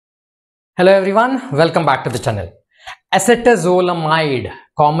Hello everyone, welcome back to the channel. Acetazolamide,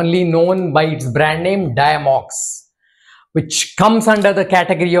 commonly known by its brand name Diamox, which comes under the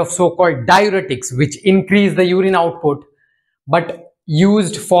category of so-called diuretics, which increase the urine output, but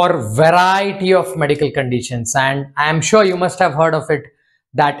used for variety of medical conditions. And I am sure you must have heard of it,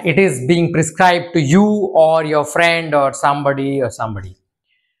 that it is being prescribed to you or your friend or somebody.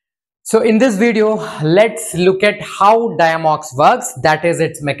 So in this video, let's look at how Diamox works, that is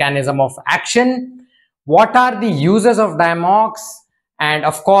its mechanism of action, what are the uses of Diamox, and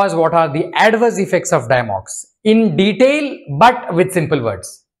of course, what are the adverse effects of Diamox in detail, but with simple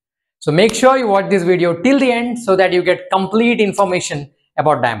words. So make sure you watch this video till the end so that you get complete information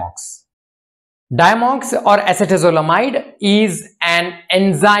about Diamox. Diamox or acetazolamide is an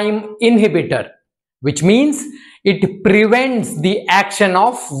enzyme inhibitor, which means it prevents the action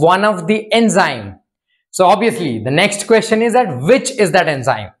of one of the enzyme. So obviously the next question is that which is that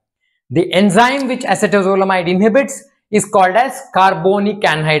enzyme? The enzyme which acetazolamide inhibits is called as carbonic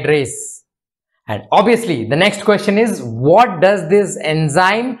anhydrase. And obviously the next question is, what does this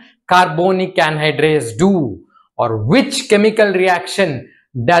enzyme carbonic anhydrase do, or which chemical reaction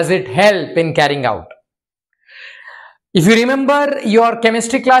does it help in carrying out? If you remember your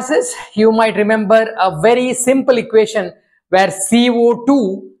chemistry classes, you might remember a very simple equation where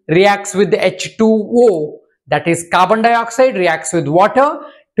CO2 reacts with H2O, that is carbon dioxide, reacts with water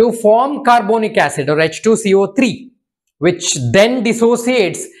to form carbonic acid or H2CO3, which then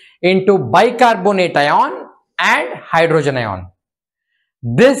dissociates into bicarbonate ion and hydrogen ion.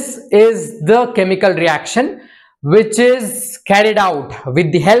 This is the chemical reaction which is carried out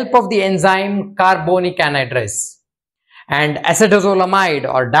with the help of the enzyme carbonic anhydrase. And acetazolamide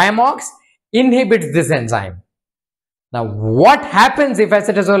or Diamox inhibits this enzyme. Now, what happens if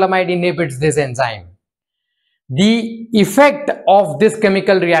acetazolamide inhibits this enzyme? The effect of this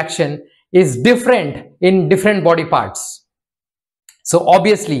chemical reaction is different in different body parts. So,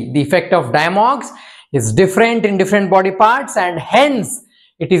 obviously, the effect of Diamox is different in different body parts, and hence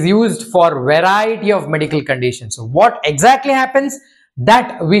it is used for variety of medical conditions. So, what exactly happens,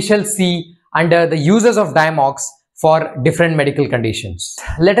 that we shall see under the uses of Diamox for different medical conditions.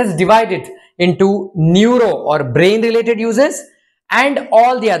 Let us divide it into neuro or brain related uses and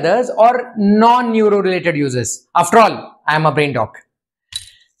all the others or non-neuro related uses. After all, I am a brain doc.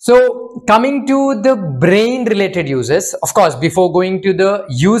 So coming to the brain related uses, of course, before going to the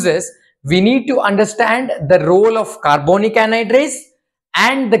uses, we need to understand the role of carbonic anhydrase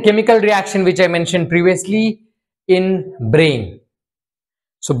and the chemical reaction which I mentioned previously in brain.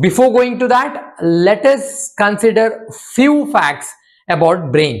 So before going to that, let us consider few facts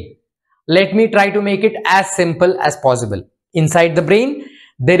about brain. Let me try to make it as simple as possible. Inside the brain,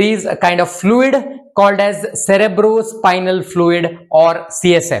 there is a kind of fluid called as cerebrospinal fluid or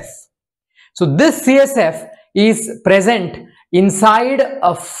CSF. So this CSF is present inside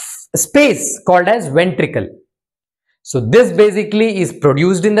a space called as ventricle. So this basically is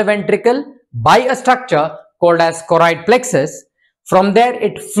produced in the ventricle by a structure called as choroid plexus. From there,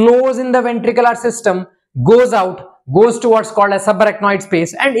 it flows in the ventricular system, goes out, goes towards called as subarachnoid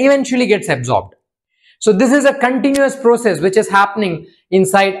space, and eventually gets absorbed. So this is a continuous process which is happening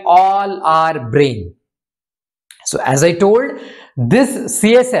inside all our brain. So as I told, this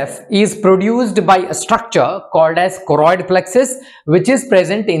CSF is produced by a structure called as choroid plexus, which is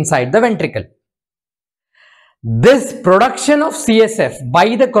present inside the ventricle. This production of CSF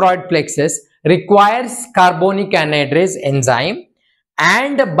by the choroid plexus requires carbonic anhydrase enzyme.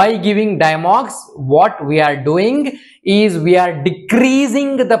 And by giving Diamox, what we are doing is we are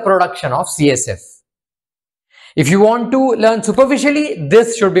decreasing the production of CSF. If you want to learn superficially,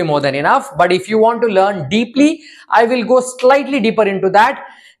 this should be more than enough. But if you want to learn deeply, I will go slightly deeper into that.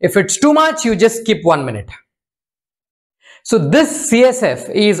 If it's too much, you just skip 1 minute. So this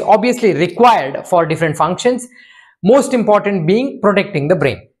CSF is obviously required for different functions, most important being protecting the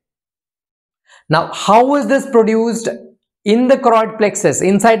brain. Now, how is this produced? In the choroid plexus,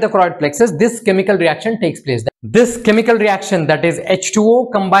 inside the choroid plexus, this chemical reaction takes place. This chemical reaction, that is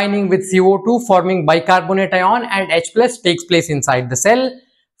H2O combining with CO2 forming bicarbonate ion and H plus, takes place inside the cell.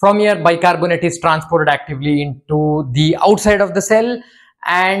 From here, bicarbonate is transported actively into the outside of the cell,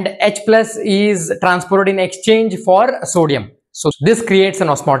 and H plus is transported in exchange for sodium. So this creates an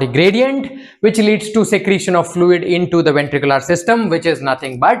osmotic gradient which leads to secretion of fluid into the ventricular system, which is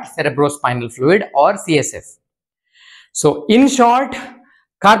nothing but cerebrospinal fluid or CSF. So in short,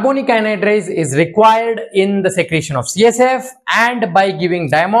 carbonic anhydrase is required in the secretion of CSF, and by giving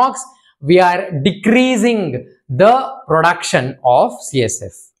Diamox, we are decreasing the production of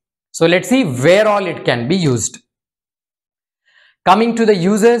CSF. So let's see where all it can be used. Coming to the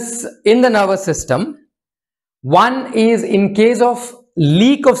uses in the nervous system, one is in case of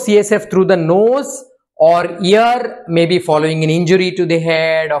leak of CSF through the nose or ear, maybe following an injury to the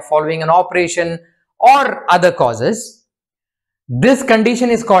head or following an operation or other causes. This condition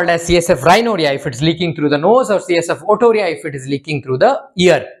is called as CSF rhinorrhea if it's leaking through the nose, or CSF otorrhea if it is leaking through the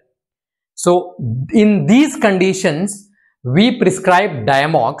ear. So in these conditions, we prescribe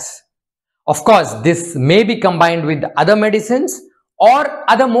Diamox. Of course, this may be combined with other medicines or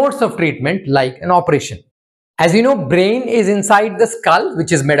other modes of treatment like an operation. As you know, brain is inside the skull,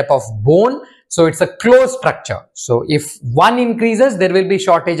 which is made up of bone. So it's a closed structure. So if one increases, there will be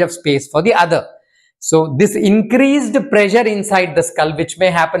shortage of space for the other. So this increased pressure inside the skull, which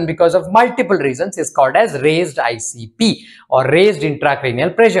may happen because of multiple reasons, is called as raised ICP or raised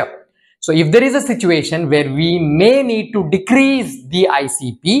intracranial pressure. So if there is a situation where we may need to decrease the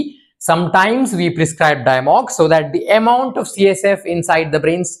ICP, sometimes we prescribe Diamox so that the amount of CSF inside the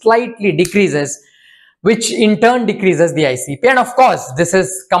brain slightly decreases, which in turn decreases the ICP. And of course, this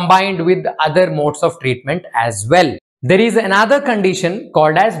is combined with other modes of treatment as well. There is another condition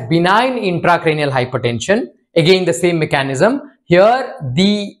called as benign intracranial hypertension. Again, the same mechanism. Here,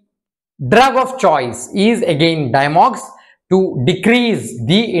 the drug of choice is again Diamox to decrease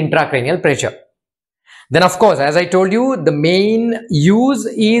the intracranial pressure. Then of course, as I told you, the main use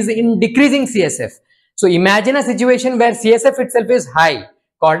is in decreasing CSF. So imagine a situation where CSF itself is high,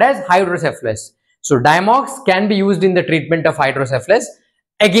 called as hydrocephalus. So Diamox can be used in the treatment of hydrocephalus,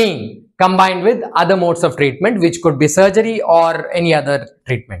 again combined with other modes of treatment, which could be surgery or any other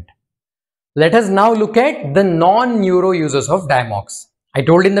treatment. Let us now look at the non-neuro uses of Diamox. I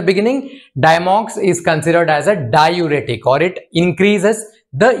told in the beginning, Diamox is considered as a diuretic, or it increases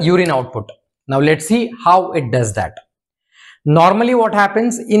the urine output. Now let's see how it does that. Normally what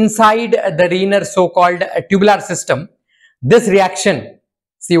happens inside the renal so-called tubular system, this reaction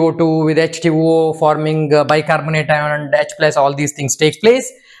CO2 with H2O forming bicarbonate ion and H plus, all these things take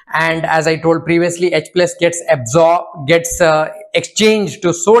place, and as I told previously, H plus gets exchanged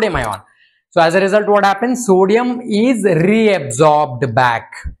to sodium ion. So as a result, what happens? Sodium is reabsorbed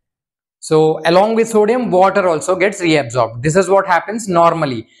back. So along with sodium, water also gets reabsorbed. This is what happens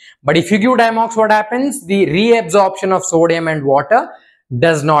normally. But if you give Diamox, what happens? The reabsorption of sodium and water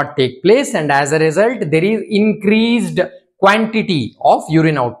does not take place, and as a result, there is increased quantity of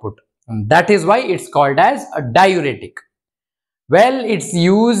urine output. And that is why it's called as a diuretic. Well, its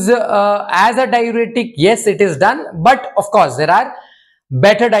use as a diuretic, yes, it is done, but of course there are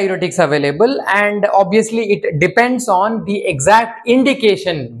better diuretics available, and obviously it depends on the exact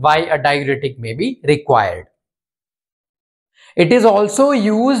indication why a diuretic may be required. It is also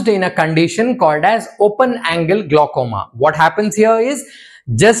used in a condition called as open angle glaucoma. What happens here is,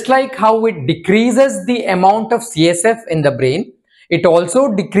 just like how it decreases the amount of CSF in the brain, it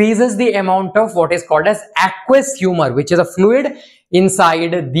also decreases the amount of what is called as aqueous humor, which is a fluid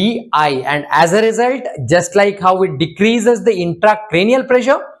inside the eye. And as a result, just like how it decreases the intracranial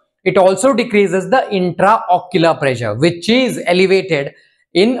pressure, it also decreases the intraocular pressure, which is elevated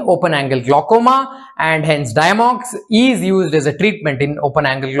in open angle glaucoma, and hence Diamox is used as a treatment in open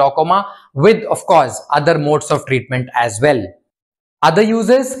angle glaucoma with, of course, other modes of treatment as well. Other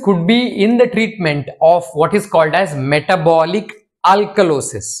uses could be in the treatment of what is called as metabolic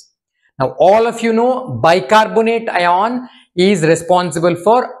alkalosis. Now, all of you know bicarbonate ion is responsible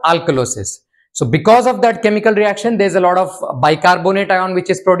for alkalosis. So, because of that chemical reaction, there is a lot of bicarbonate ion which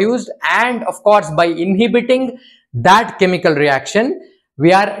is produced, and of course, by inhibiting that chemical reaction,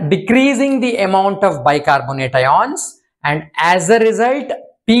 we are decreasing the amount of bicarbonate ions, and as a result,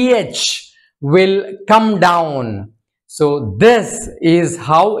 pH will come down. So this is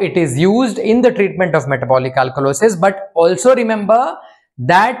how it is used in the treatment of metabolic alkalosis. But also remember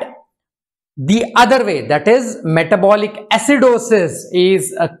that the other way, that is metabolic acidosis,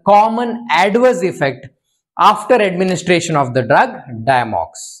 is a common adverse effect after administration of the drug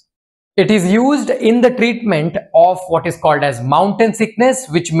Diamox. It is used in the treatment of what is called as mountain sickness,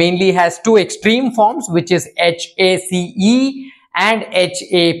 which mainly has two extreme forms, which is HACE and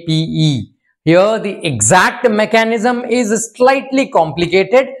HAPE. Here the exact mechanism is slightly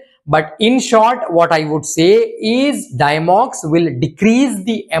complicated, but in short, what I would say is Diamox will decrease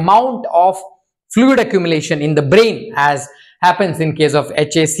the amount of fluid accumulation in the brain as happens in case of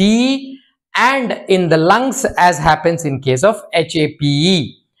HACE, and in the lungs as happens in case of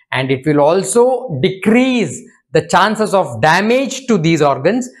HAPE. And it will also decrease the chances of damage to these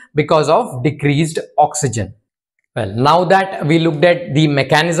organs because of decreased oxygen. Well, now that we looked at the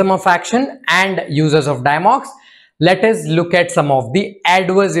mechanism of action and uses of Diamox, let us look at some of the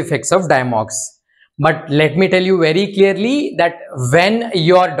adverse effects of Diamox. But let me tell you very clearly that when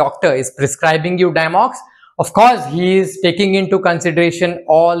your doctor is prescribing you Diamox, of course, he is taking into consideration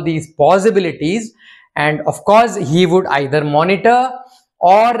all these possibilities, and of course, he would either monitor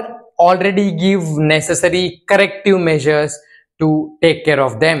or already give necessary corrective measures to take care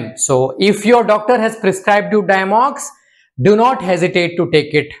of them. So, if your doctor has prescribed you Diamox, do not hesitate to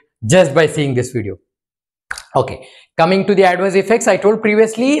take it just by seeing this video. Okay, coming to the adverse effects, I told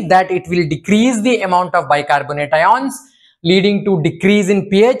previously that it will decrease the amount of bicarbonate ions, leading to decrease in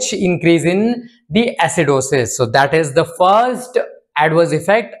pH, increase in the acidosis. So that is the first adverse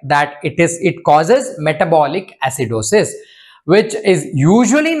effect, that it causes metabolic acidosis, which is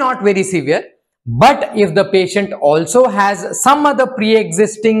usually not very severe. But if the patient also has some other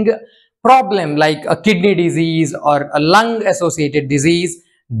pre-existing problem like a kidney disease or a lung associated disease,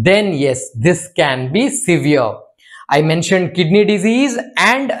 then yes, this can be severe. I mentioned kidney disease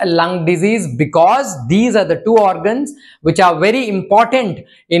and lung disease because these are the two organs which are very important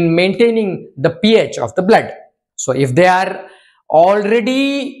in maintaining the pH of the blood. So if they are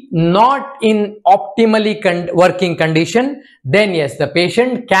already not in optimally working condition, then yes, the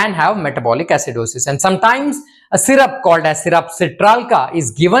patient can have metabolic acidosis. And sometimes a syrup called as syrup citralca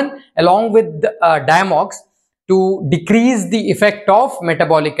is given along with Diamox to decrease the effect of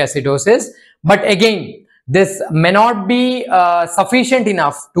metabolic acidosis. But again, this may not be sufficient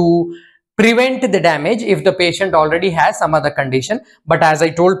enough to prevent the damage if the patient already has some other condition. But as I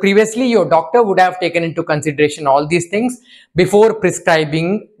told previously, your doctor would have taken into consideration all these things before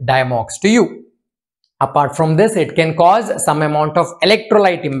prescribing Diamox to you. Apart from this, it can cause some amount of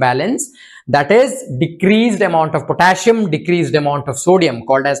electrolyte imbalance, that is decreased amount of potassium, decreased amount of sodium,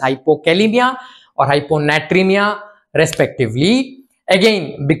 called as hypokalemia or hyponatremia respectively.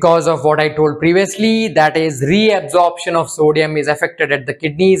 Again, because of what I told previously, that is reabsorption of sodium is affected at the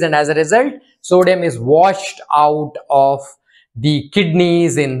kidneys, and as a result, sodium is washed out of the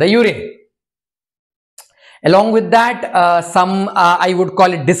kidneys in the urine. Along with that, I would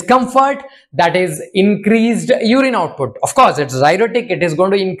call it discomfort, that is increased urine output. Of course, it's diuretic, it is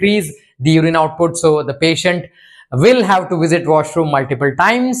going to increase the urine output, so the patient will have to visit washroom multiple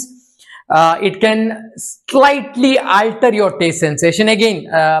times. It can slightly alter your taste sensation. Again,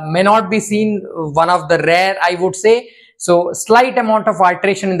 may not be seen, one of the rare, I would say. So slight amount of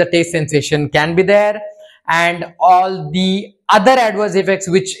alteration in the taste sensation can be there, and all the other adverse effects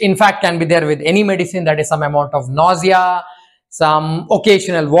which in fact can be there with any medicine, that is some amount of nausea, some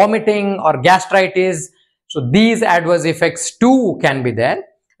occasional vomiting or gastritis. So these adverse effects too can be there,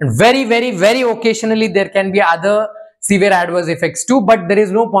 and very occasionally there can be other severe adverse effects too, but there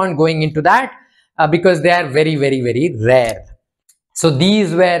is no point going into that because they are very rare. So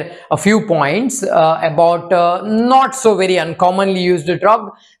these were a few points about not so very uncommonly used drug,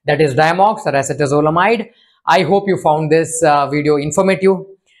 that is Diamox or acetazolamide. I hope you found this video informative.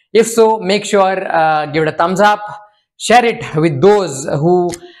 If so, make sure give it a thumbs up, share it with those who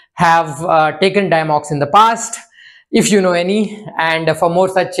have taken Diamox in the past, if you know any, and for more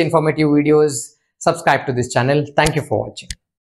such informative videos, subscribe to this channel. Thank you for watching.